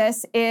answer to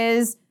this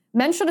is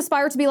men should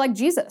aspire to be like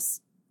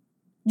Jesus.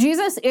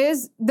 Jesus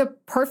is the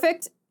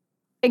perfect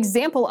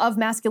example of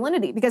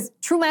masculinity, because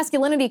true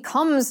masculinity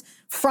comes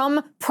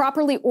from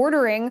properly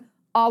ordering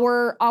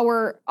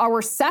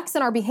our sex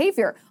and our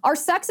behavior. Our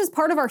sex is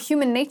part of our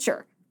human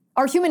nature.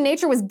 Our human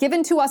nature was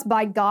given to us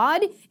by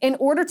God in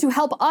order to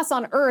help us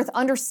on earth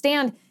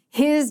understand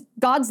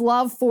God's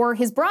love for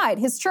his bride,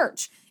 his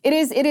church. It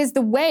is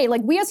the way,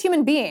 like, we as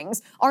human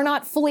beings are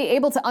not fully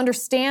able to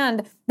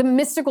understand the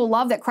mystical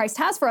love that Christ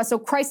has for us. So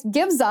Christ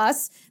gives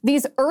us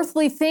these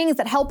earthly things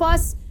that help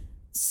us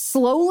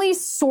slowly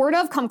sort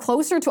of come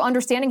closer to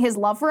understanding his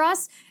love for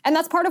us. And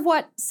that's part of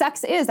what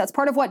sex is. That's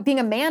part of what being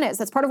a man is.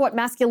 That's part of what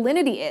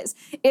masculinity is.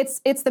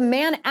 It's the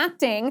man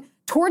acting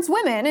towards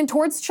women and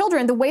towards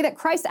children the way that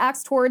Christ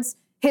acts towards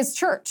his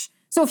church.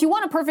 So if you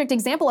want a perfect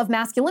example of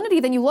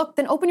masculinity,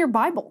 then open your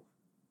Bible.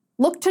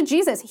 Look to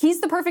Jesus. He's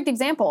the perfect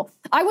example.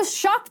 I was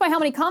shocked by how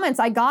many comments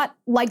I got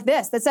like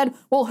this that said,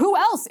 well, who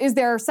else is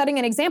there setting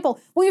an example?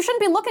 Well, you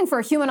shouldn't be looking for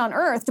a human on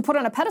earth to put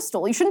on a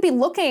pedestal. You shouldn't be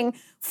looking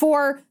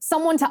for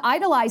someone to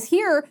idolize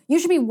here. You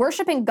should be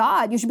worshiping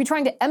God. You should be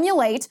trying to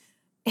emulate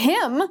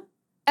him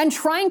and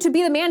trying to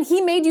be the man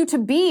he made you to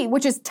be,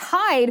 which is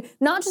tied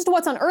not just to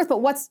what's on earth,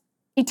 but what's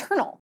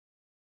eternal.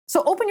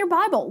 So open your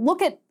Bible.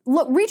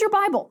 Read your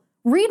Bible.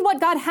 Read what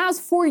God has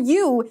for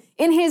you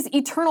in his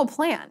eternal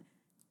plan.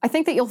 I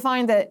think that you'll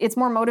find that it's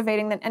more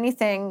motivating than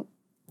anything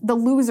the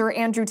loser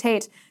Andrew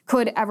Tate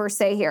could ever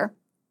say here.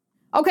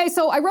 Okay,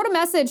 so I wrote a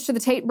message to the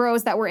Tate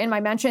bros that were in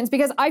my mentions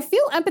because I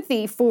feel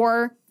empathy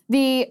for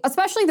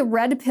especially the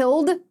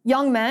red-pilled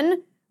young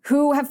men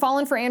who have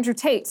fallen for Andrew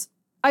Tate.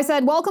 I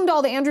said, welcome to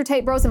all the Andrew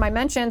Tate bros in my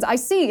mentions. I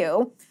see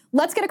you.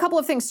 Let's get a couple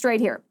of things straight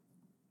here.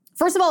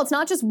 First of all, it's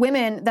not just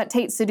women that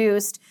Tate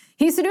seduced.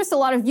 He seduced a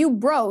lot of you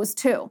bros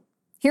too.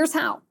 Here's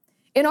how.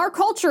 In our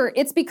culture,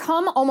 it's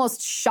become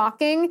almost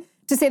shocking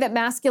to say that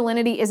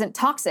masculinity isn't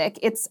toxic.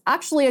 It's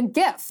actually a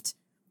gift.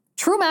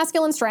 True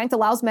masculine strength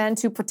allows men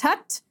to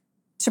protect,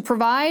 to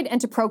provide, and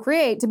to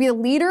procreate, to be the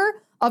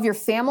leader of your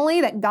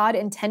family that God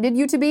intended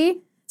you to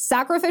be,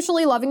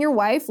 sacrificially loving your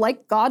wife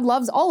like God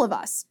loves all of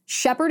us,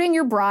 shepherding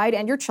your bride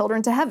and your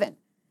children to heaven.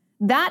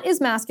 That is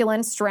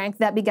masculine strength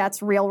that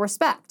begets real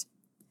respect.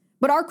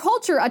 But our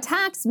culture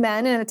attacks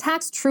men and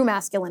attacks true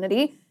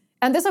masculinity,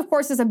 and this, of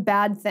course, is a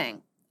bad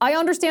thing. I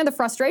understand the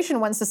frustration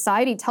when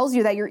society tells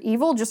you that you're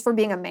evil just for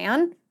being a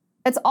man.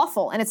 It's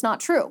awful and it's not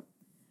true.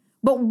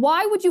 But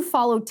why would you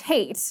follow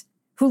Tate,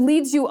 who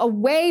leads you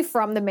away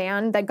from the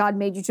man that God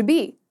made you to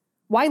be?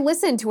 Why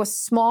listen to a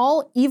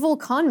small, evil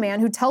con man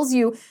who tells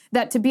you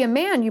that to be a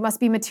man, you must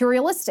be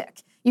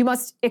materialistic? You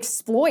must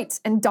exploit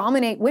and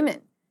dominate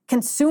women,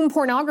 consume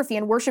pornography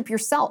and worship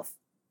yourself.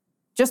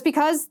 Just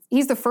because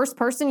he's the first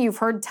person you've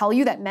heard tell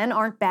you that men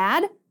aren't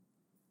bad?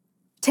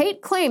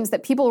 Tate claims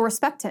that people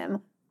respect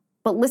him,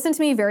 but listen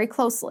to me very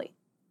closely.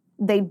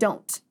 They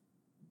don't.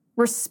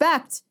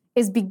 Respect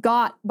is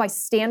begot by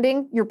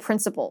standing your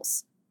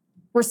principles.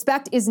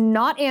 Respect is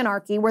not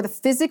anarchy where the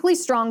physically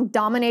strong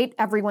dominate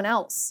everyone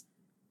else.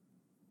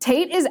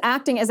 Tate is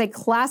acting as a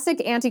classic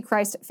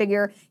Antichrist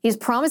figure. He's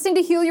promising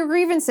to heal your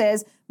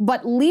grievances,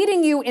 but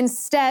leading you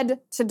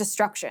instead to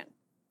destruction.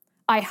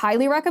 I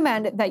highly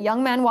recommend that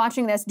young men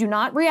watching this do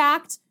not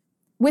react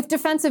with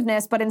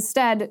defensiveness, but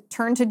instead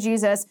turn to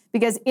Jesus,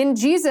 because in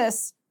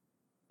Jesus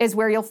is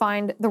where you'll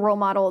find the role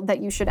model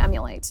that you should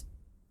emulate.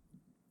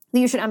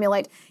 Here's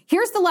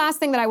the last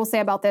thing that I will say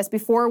about this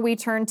before we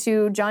turn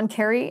to John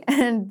Kerry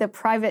and the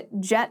private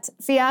jet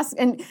fiasco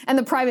and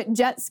the private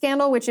jet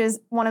scandal, which is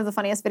one of the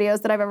funniest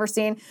videos that I've ever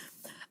seen.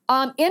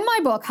 In my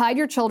book, Hide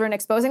Your Children,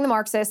 Exposing the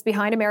Marxists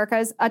Behind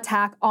America's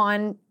Attack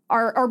on,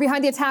 or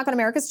Behind the Attack on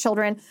America's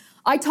Children,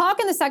 I talk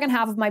in the second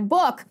half of my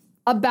book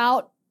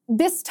about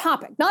this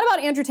topic, not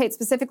about Andrew Tate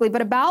specifically,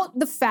 but about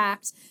the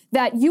fact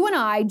that you and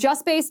I,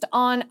 just based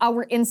on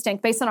our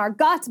instinct, based on our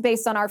gut,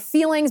 based on our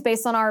feelings,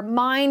 based on our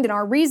mind and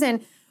our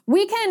reason,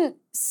 we can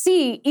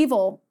see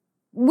evil.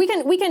 We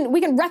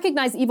can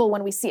recognize evil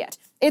when we see it.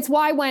 It's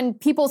why when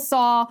people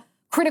saw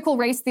critical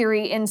race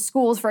theory in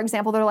schools, for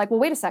example, they're like, well,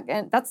 wait a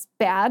second, that's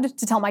bad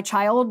to tell my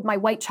child, my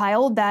white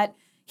child, that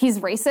he's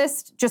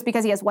racist just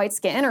because he has white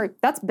skin, or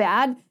that's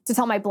bad to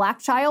tell my black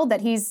child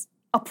that he's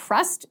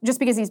oppressed just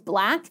because he's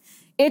black.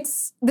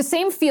 It's the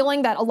same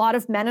feeling that a lot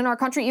of men in our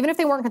country, even if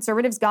they weren't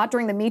conservatives, got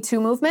during the Me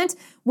Too movement,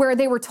 where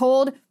they were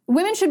told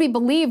women should be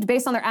believed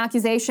based on their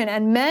accusation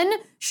and men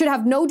should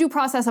have no due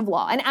process of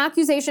law. An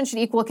accusation should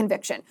equal a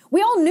conviction.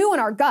 We all knew in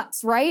our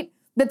guts, right,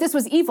 that this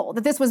was evil,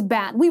 that this was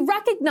bad. We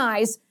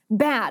recognize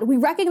bad. We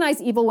recognize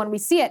evil when we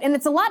see it. And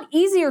it's a lot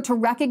easier to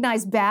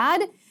recognize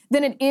bad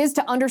than it is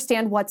to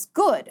understand what's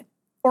good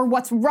or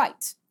what's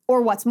right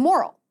or what's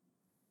moral.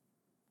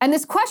 And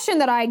this question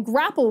that I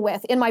grapple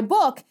with in my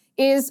book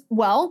is,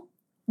 well,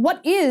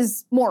 what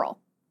is moral?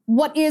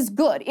 What is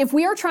good? If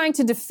we are trying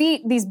to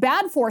defeat these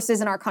bad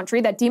forces in our country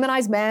that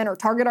demonize men or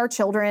target our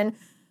children,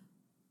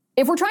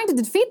 if we're trying to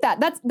defeat that,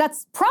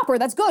 that's proper,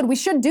 that's good, we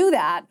should do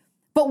that.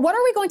 But what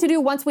are we going to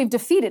do once we've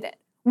defeated it?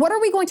 What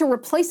are we going to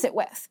replace it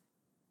with?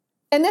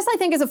 And this, I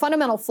think, is a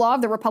fundamental flaw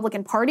of the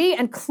Republican Party,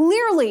 and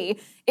clearly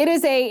it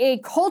is a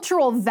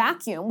cultural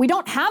vacuum. We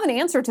don't have an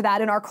answer to that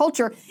in our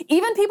culture.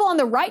 Even people on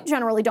the right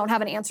generally don't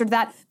have an answer to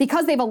that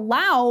because they've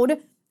allowed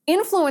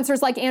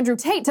influencers like Andrew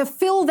Tate to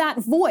fill that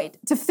void,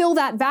 to fill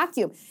that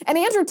vacuum. And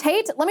Andrew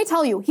Tate, let me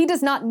tell you, he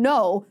does not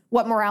know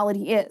what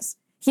morality is.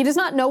 He does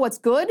not know what's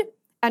good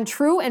and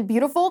true and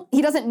beautiful.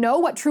 He doesn't know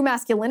what true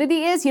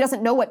masculinity is. He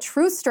doesn't know what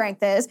true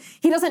strength is.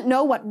 He doesn't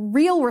know what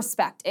real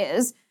respect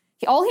is.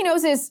 All he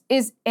knows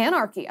is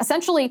anarchy,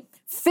 essentially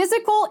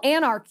physical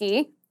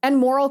anarchy and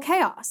moral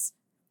chaos.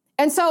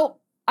 And so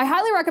I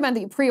highly recommend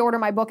that you pre-order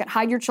my book at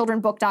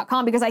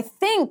hideyourchildrenbook.com, because I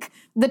think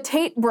the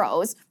Tate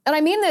bros, and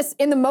I mean this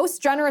in the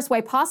most generous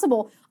way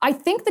possible, I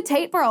think the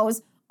Tate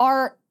bros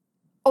are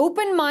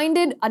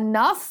open-minded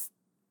enough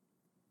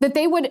that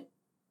they would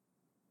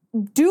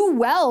do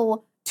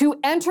well to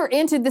enter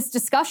into this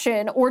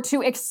discussion or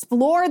to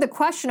explore the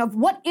question of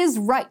what is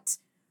right,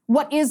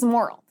 what is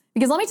moral.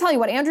 Because let me tell you,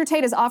 what Andrew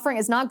Tate is offering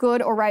is not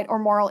good or right or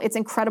moral. It's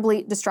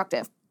incredibly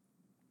destructive.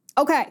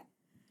 Okay,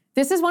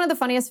 this is one of the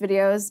funniest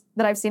videos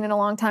that I've seen in a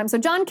long time. So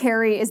John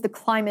Kerry is the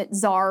climate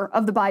czar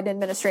of the Biden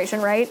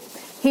administration, right?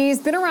 He's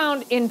been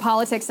around in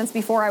politics since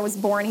before I was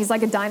born. He's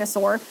like a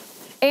dinosaur.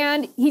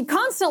 And he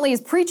constantly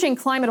is preaching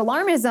climate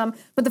alarmism.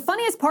 But the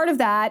funniest part of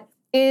that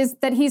is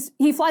that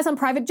he flies on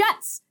private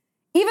jets.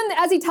 Even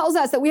as he tells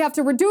us that we have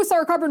to reduce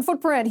our carbon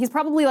footprint, he's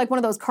probably like one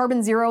of those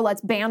carbon zero,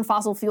 let's ban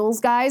fossil fuels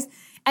guys.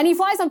 And he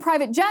flies on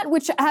private jet,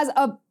 which has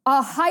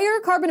a higher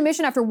carbon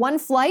emission after one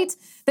flight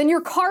than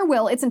your car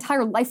will its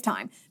entire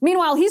lifetime.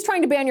 Meanwhile, he's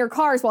trying to ban your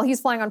cars while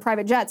he's flying on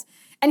private jets.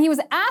 And he was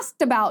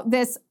asked about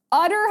this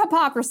utter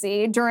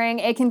hypocrisy during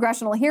a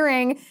congressional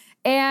hearing.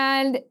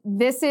 And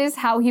this is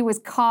how he was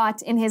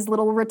caught in his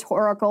little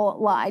rhetorical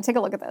lie. Take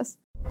a look at this.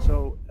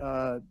 So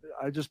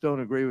I just don't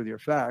agree with your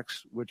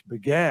facts, which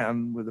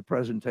began with the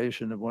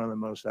presentation of one of the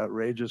most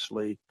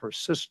outrageously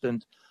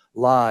persistent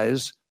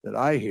lies that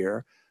I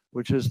hear,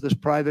 which is this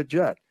private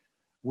jet.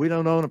 We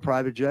don't own a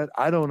private jet.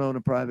 I don't own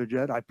a private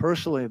jet. I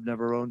personally have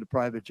never owned a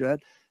private jet.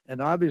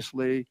 And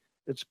obviously,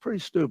 it's pretty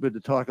stupid to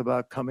talk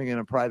about coming in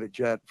a private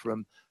jet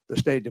from the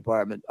State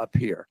Department up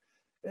here.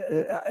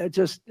 It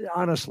just,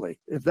 honestly,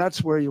 if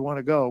that's where you want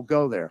to go,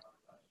 go there.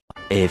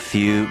 A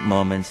few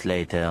moments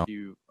later.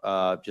 You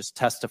just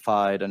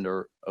testified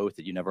under oath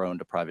that you never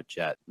owned a private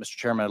jet. Mr.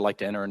 Chairman, I'd like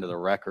to enter into the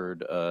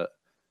record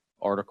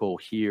article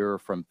here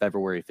from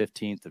February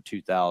 15th of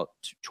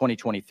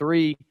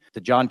 2023. The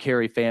John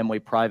Kerry family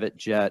private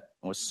jet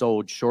was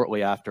sold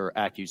shortly after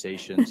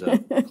accusations of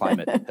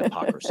climate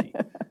hypocrisy.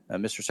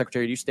 Mr.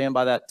 Secretary, do you stand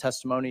by that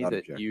testimony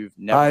that you've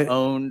never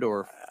owned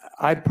or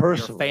I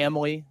personally, your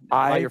family?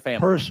 I your family?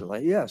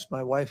 Personally, yes,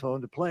 my wife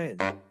owned a plane.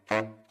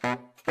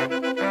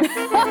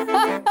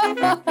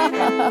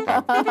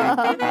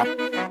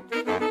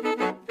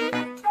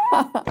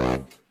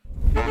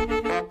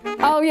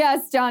 Oh,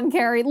 yes, John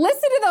Kerry.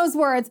 Listen to those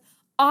words.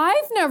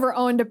 I've never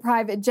owned a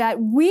private jet.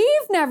 We've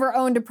never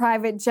owned a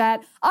private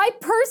jet. I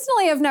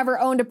personally have never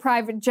owned a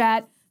private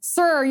jet.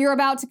 Sir, you're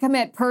about to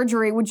commit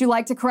perjury. Would you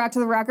like to correct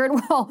the record?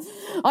 Well,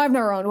 I've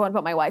never owned one,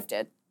 but my wife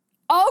did.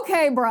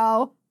 Okay,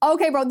 bro.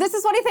 Okay, bro, this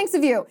is what he thinks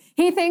of you.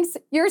 He thinks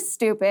you're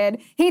stupid.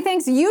 He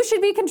thinks you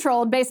should be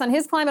controlled based on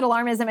his climate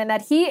alarmism and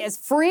that he is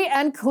free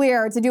and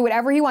clear to do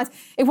whatever he wants.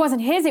 It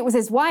wasn't his, it was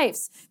his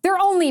wife's. They're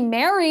only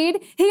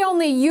married. He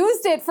only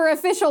used it for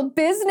official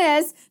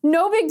business.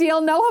 No big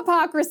deal, no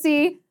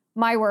hypocrisy.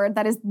 My word,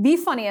 that is the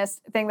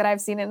funniest thing that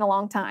I've seen in a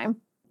long time.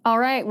 All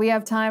right, we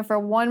have time for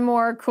one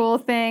more cool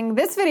thing.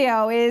 This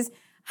video is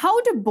how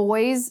do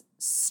boys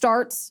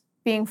start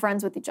being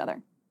friends with each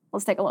other?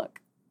 Let's take a look.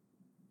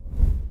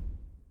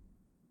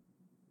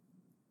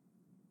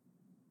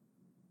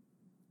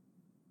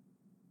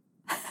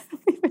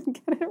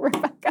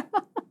 Rebecca.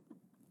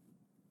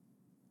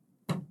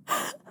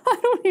 I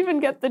don't even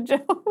get the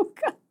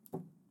joke.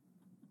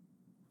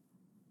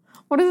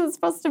 What is it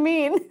supposed to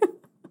mean?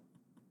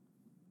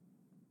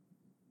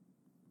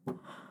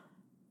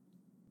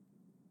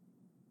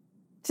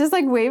 Just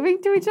like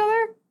waving to each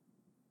other?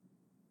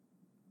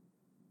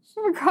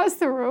 From across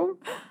the room?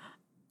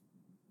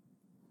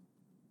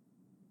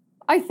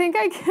 I think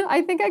I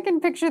can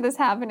picture this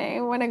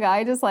happening when a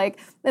guy just like,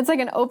 it's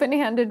like an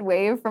open-handed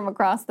wave from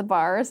across the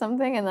bar or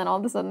something, and then all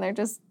of a sudden they're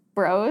just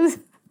bros.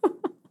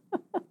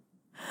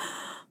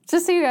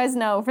 Just so you guys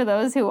know, for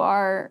those who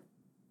are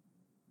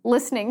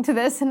listening to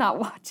this and not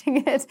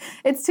watching it,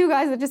 it's two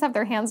guys that just have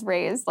their hands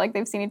raised, like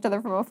they've seen each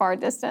other from a far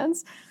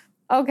distance.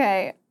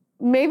 Okay.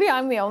 Maybe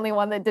I'm the only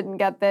one that didn't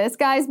get this.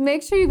 Guys,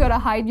 make sure you go to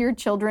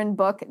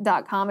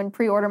hideyourchildrenbook.com and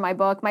pre-order my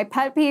book. My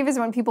pet peeve is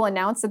when people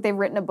announce that they've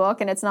written a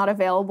book and it's not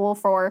available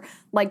for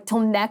like till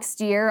next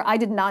year. I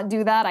did not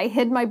do that. I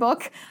hid my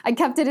book. I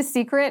kept it a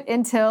secret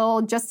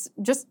until just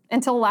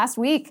until last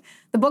week.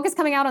 The book is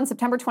coming out on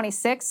September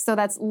 26th, so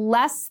that's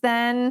less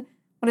than,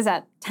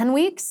 10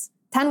 weeks?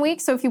 10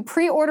 weeks. So if you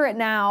pre-order it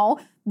now,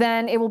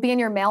 then it will be in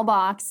your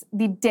mailbox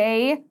the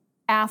day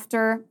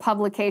after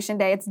publication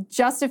day. It's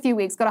just a few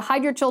weeks. Go to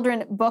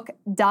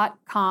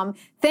hideyourchildrenbook.com.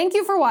 Thank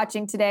you for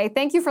watching today.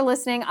 Thank you for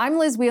listening. I'm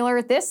Liz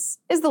Wheeler. This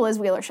is The Liz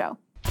Wheeler Show.